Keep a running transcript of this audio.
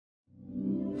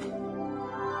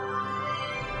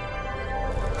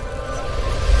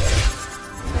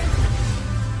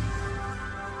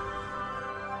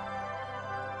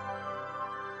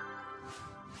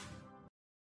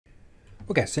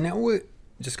Okay, so now we're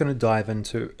just going to dive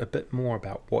into a bit more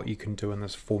about what you can do in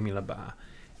this formula bar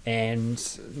and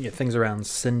things around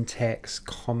syntax,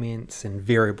 comments, and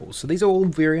variables. So these are all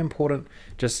very important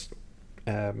just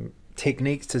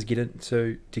techniques to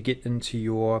get into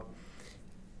your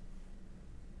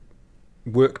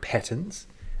work patterns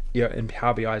in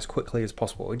Power BI as quickly as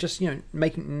possible, and just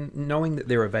knowing that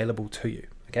they're available to you.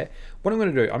 Okay, what I'm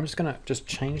going to do, I'm just going to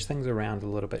change things around a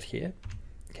little bit here.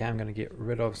 Okay, I'm going to get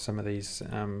rid of some of these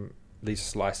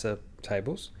slicer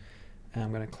tables. And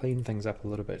I'm going to clean things up a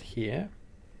little bit here.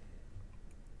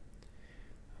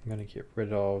 I'm going to get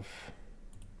rid of.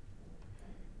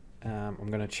 I'm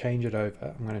going to change it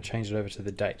over. I'm going to change it over to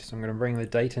the date. So I'm going to bring the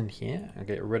date in here and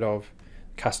get rid of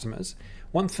customers.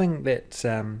 One thing that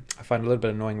I find a little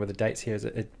bit annoying with the dates here is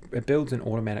it builds an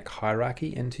automatic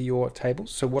hierarchy into your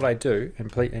tables. So what I do, and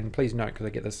please note, because I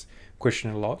get this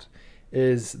question a lot,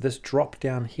 is this drop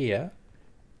down here,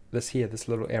 this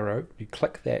little arrow, you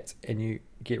click that and you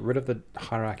get rid of the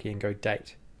hierarchy and go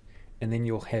date. And then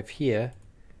you'll have here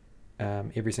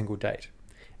every single date.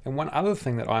 And one other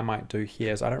thing that I might do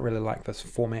here is I don't really like this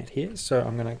format here. So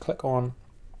I'm going to click on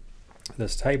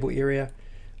this table area.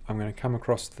 I'm going to come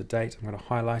across the date. I'm going to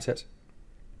highlight it.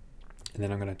 And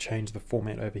then I'm going to change the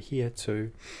format over here to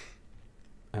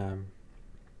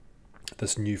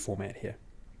this new format here.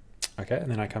 Okay,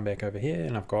 and then I come back over here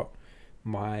and I've got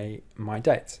my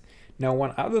dates. Now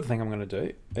one other thing I'm going to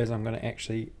do is I'm going to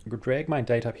actually drag my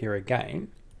date up here again,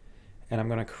 and I'm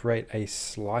going to create a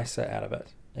slicer out of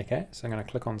it. Okay, so I'm going to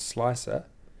click on slicer,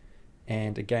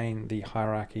 and again the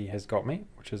hierarchy has got me,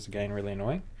 which is again really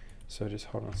annoying. So just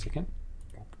hold on a second,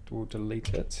 we'll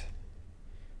delete it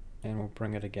and we'll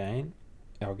bring it again.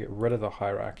 I'll get rid of the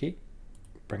hierarchy,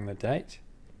 bring the date,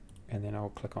 and then I'll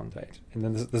click on date. And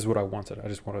then this is what I wanted. I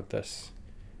just wanted this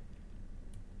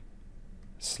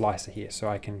slicer here so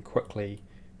I can quickly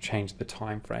change the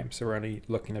time frame. So we're only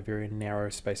looking at a very narrow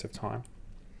space of time.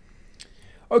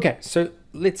 Okay, so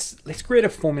let's create a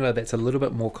formula that's a little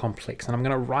bit more complex, and I'm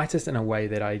going to write it in a way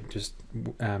that I just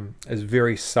is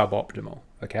very suboptimal.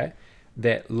 Okay,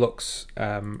 that looks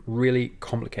really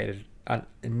complicated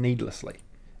needlessly.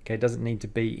 Okay, it doesn't need to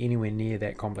be anywhere near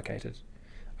that complicated.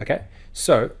 Okay,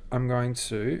 so I'm going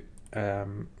to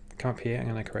come up here. I'm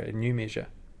going to create a new measure.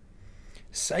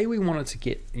 Say we wanted to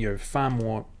get far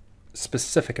more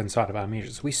specific inside of our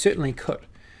measures. We certainly could.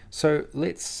 So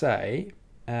let's say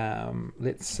hold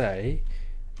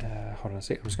on a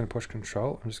sec. I'm just going to push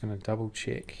Control. I'm just going to double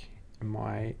check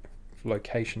my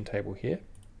location table here.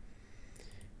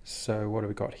 So what have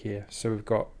we got here? So we've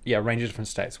got a range of different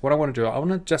states. What I want to do, I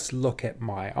want to just look at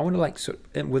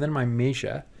within my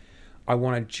measure, I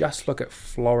want to just look at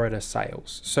Florida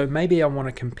sales. So maybe I want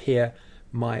to compare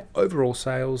my overall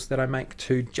sales that I make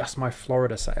to just my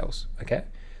Florida sales. Okay,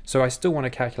 so I still want to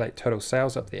calculate total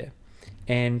sales up there,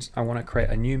 and I want to create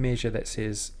a new measure that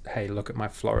says, hey, look at my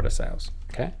Florida sales.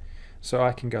 Okay, so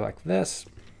I can go like this.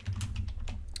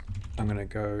 I'm going to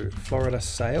go Florida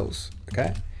sales.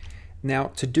 Okay,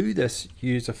 now to do this,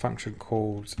 use a function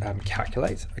called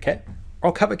calculate. Okay,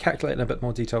 I'll cover calculate in a bit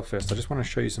more detail first. I just want to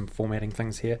show you some formatting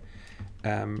things here.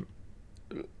 And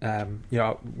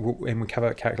we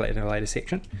cover calculate in a later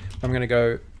section. I'm going to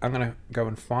go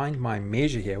and find my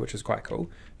measure here, which is quite cool.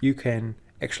 You can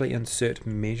actually insert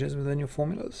measures within your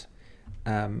formulas,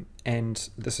 and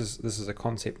this is a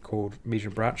concept called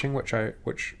measure branching, which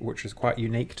is quite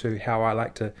unique to how I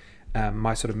like to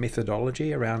my sort of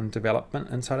methodology around development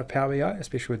inside of Power BI,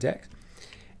 especially with DAX.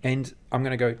 And I'm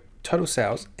going to go total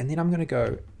sales, and then I'm going to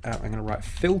go I'm going to write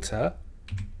filter,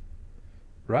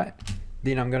 right?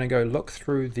 Then I'm going to go look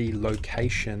through the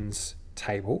locations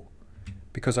table,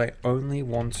 because I only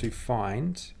want to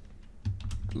find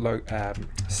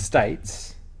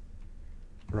states,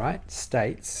 right?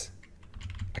 States.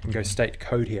 I can go state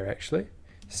code here actually.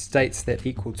 States that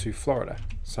equal to Florida.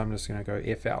 So I'm just going to go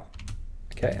FL.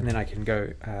 Okay, and then I can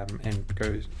go and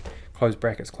go close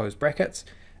brackets.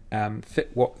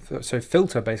 So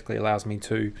filter basically allows me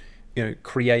to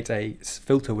create a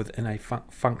filter within a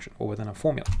function or within a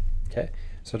formula. Okay,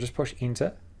 so just push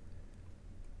enter.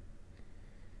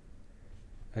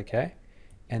 Okay,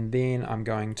 and then I'm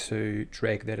going to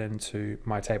drag that into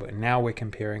my table, and now we're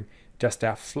comparing just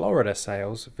our Florida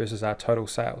sales versus our total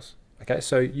sales. Okay,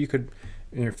 so you could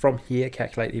from here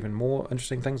calculate even more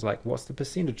interesting things like what's the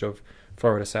percentage of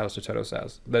Florida sales to total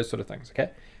sales, those sort of things. Okay,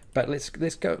 but let's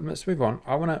move on.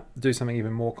 I want to do something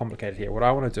even more complicated here. What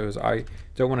I want to do is I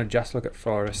don't want to just look at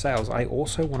Florida sales. I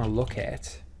also want to look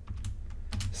at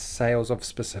sales of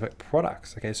specific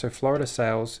products. Okay, so Florida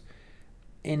sales,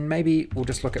 and maybe we'll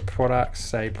just look at products,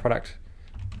 say product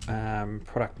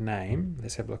product name.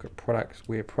 Let's have a look at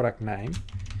product name.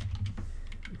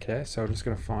 Okay, so I'm just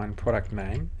going to find product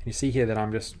name. And you see here that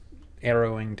I'm just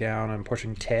arrowing down and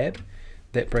pushing tab.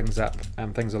 That brings up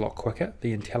things a lot quicker.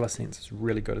 The IntelliSense is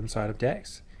really good inside of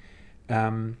DAX,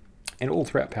 and all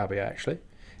throughout Power BI actually.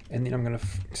 And then I'm going to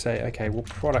say, okay, well,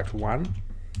 product 1,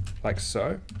 like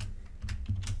so.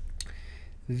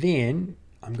 Then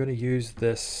I'm going to use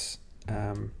this.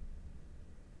 I'm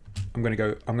going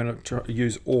to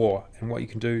use OR, and what you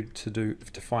can do to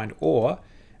find OR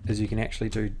is you can actually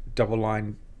do double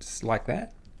lines like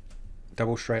that,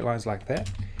 double straight lines like that,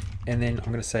 and then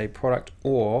I'm going to say product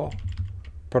 1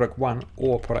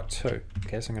 or product 2.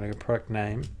 Okay, so I'm going to go product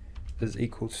name is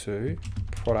equal to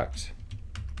product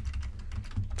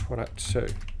 2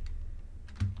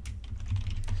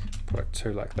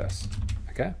 like this.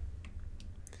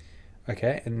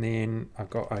 Okay, and then I've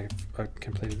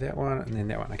completed that one and then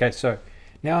that one. Okay, so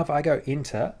now if I go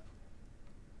enter,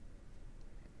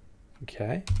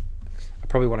 okay, I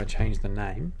probably want to change the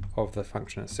name of the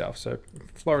function itself. So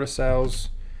Florida sales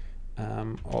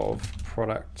of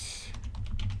product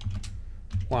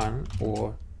 1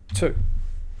 or 2.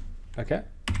 Okay,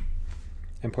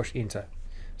 and push enter.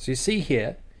 So you see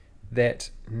here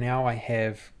that now I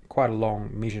have quite a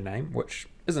long measure name, which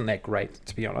isn't that great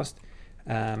to be honest.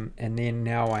 And then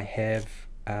now I have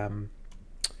a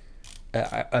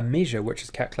measure which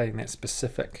is calculating that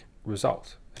specific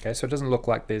result. Okay, so it doesn't look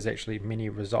like there's actually many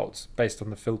results based on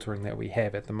the filtering that we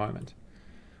have at the moment,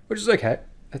 which is okay.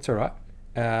 That's all right.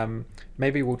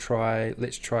 Maybe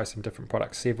let's try some different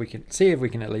products. See if we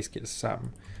can at least get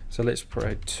some. So let's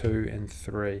try 2 and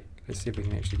 3. Let's see if we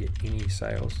can actually get any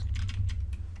sales.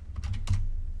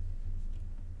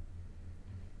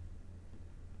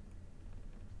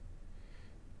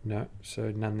 No,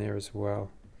 so none there as well.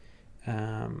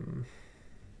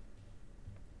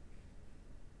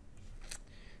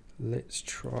 Let's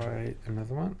try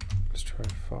another one. Let's try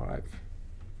 5.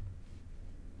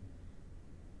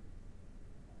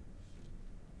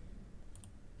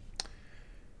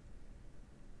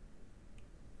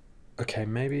 Okay,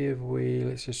 maybe if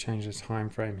let's just change the time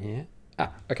frame here.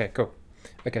 Okay, cool.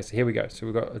 Okay, so here we go. So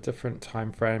we've got a different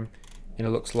time frame. And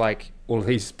it looks like all of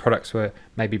these products were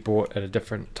maybe bought at a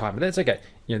different time, but that's okay.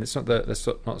 You know, that's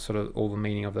not sort of all the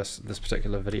meaning of this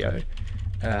particular video.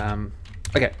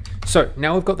 Okay, so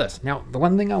now we've got this. Now the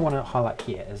one thing I want to highlight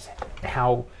here is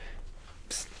how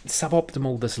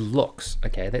suboptimal this looks.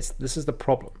 Okay, this is the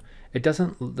problem.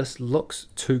 This looks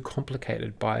too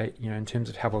complicated in terms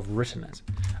of how I've written it.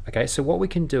 Okay, so what we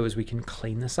can do is we can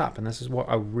clean this up, and this is what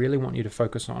I really want you to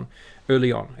focus on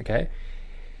early on. Okay.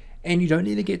 And you don't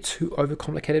need to get too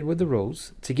overcomplicated with the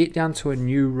rules. To get down to a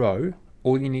new row,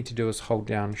 all you need to do is hold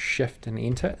down Shift and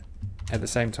Enter at the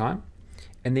same time,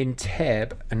 and then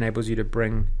Tab enables you to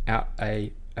bring out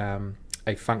a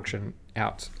function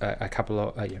out a couple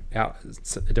of out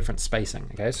a different spacing.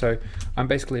 Okay, so I'm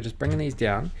basically just bringing these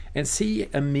down and see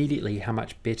immediately how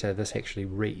much better this actually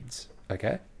reads.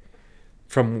 Okay,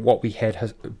 from what we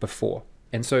had before,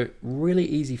 and so really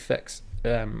easy fix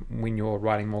when you're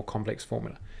writing more complex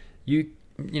formula. You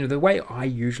know, the way I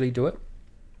usually do it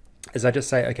is I just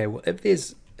say, okay, well, if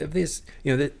there's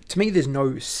to me, there's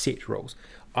no set rules.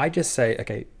 I just say,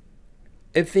 okay,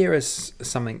 if there is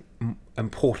something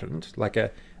important, like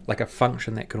a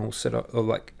function that can all sit, or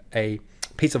like a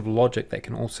piece of logic that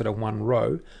can all sit on one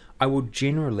row, I will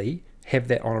generally have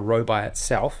that on a row by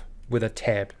itself with a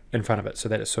tab in front of it, so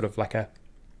that it's sort of like a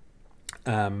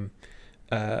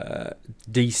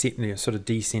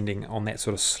descending on that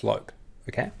sort of slope.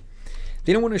 Okay.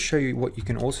 Then I want to show you what you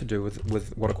can also do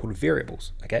with what are called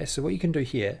variables. Okay, so what you can do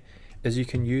here is you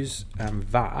can use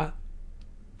var.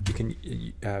 You can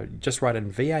just write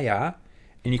in var,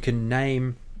 and you can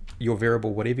name your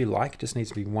variable whatever you like. It just needs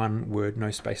to be one word, no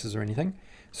spaces or anything.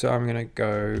 So I'm going to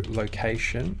go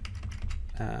location.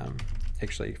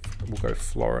 Actually, we'll go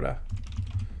Florida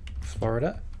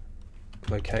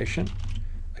location.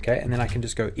 Okay, and then I can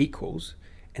just go equals.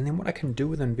 And then what I can do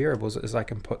within variables is I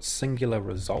can put singular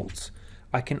results.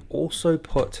 I can also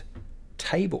put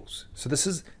tables. So this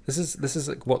is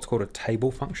what's called a table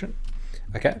function.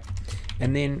 Okay,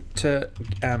 and then to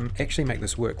actually make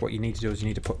this work, what you need to do is you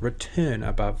need to put return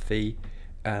above the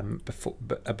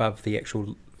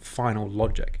actual final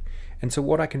logic. And so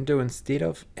what I can do, instead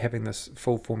of having this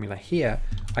full formula here,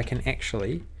 I can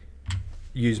actually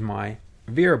use my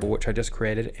variable which I just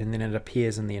created, and then it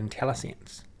appears in the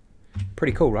IntelliSense.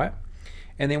 Pretty cool, right?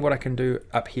 And then what I can do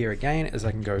up here again is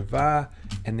I can go var,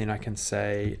 and then I can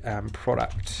say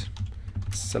product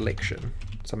selection,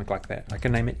 something like that. I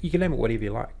can name it. You can name it whatever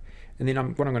you like. And then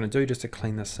what I'm going to do just to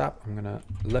clean this up, I'm going to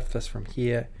lift this from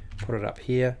here, put it up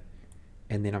here,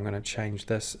 and then I'm going to change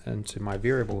this into my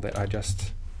variable that I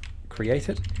just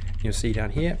created. You'll see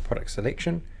down here, product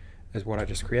selection is what I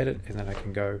just created, and then I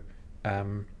can go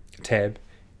tab,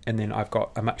 and then I've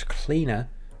got a much cleaner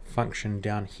function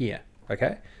down here.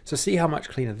 Okay, so see how much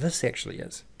cleaner this actually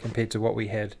is compared to what we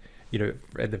had, you know,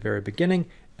 at the very beginning,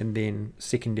 and then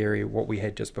secondary what we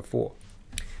had just before.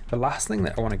 The last thing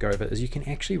that I want to go over is you can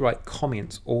actually write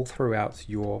comments all throughout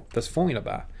this formula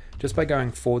bar. Just by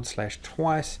going /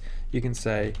 twice, you can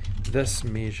say this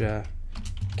measure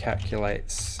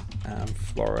calculates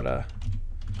Florida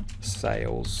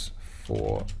sales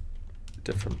for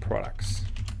different products.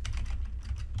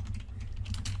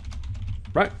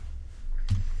 Right?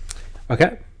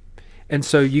 Okay. And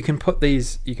so you can put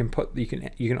these, you can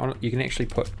actually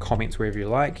put comments wherever you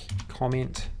like.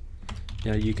 Comment,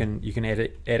 you know, you can add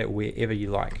it wherever you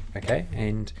like. Okay,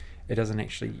 and it doesn't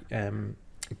actually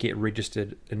get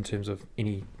registered in terms of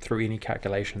through any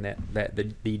calculation that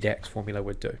the DAX formula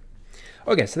would do.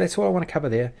 Okay, so that's all I want to cover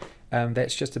there.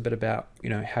 That's just a bit about, you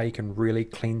know, how you can really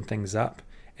clean things up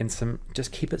and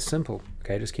just keep it simple.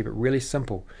 Okay, just keep it really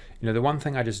simple. You know, the one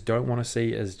thing I just don't want to see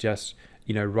is just,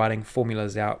 you know, writing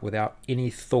formulas out without any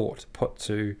thought put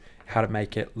to how to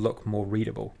make it look more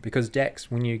readable. Because DAX,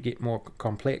 when you get more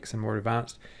complex and more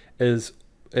advanced,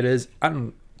 it is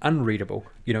unreadable.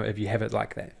 You know, if you have it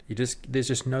like that, there's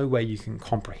just no way you can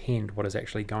comprehend what is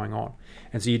actually going on.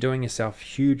 And so you're doing yourself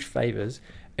huge favors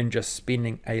in just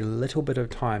spending a little bit of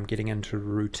time getting into the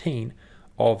routine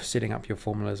of setting up your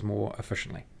formulas more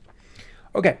efficiently.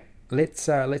 Okay, let's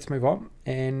move on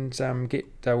and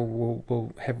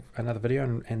we'll have another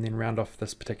video and then round off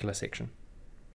this particular section.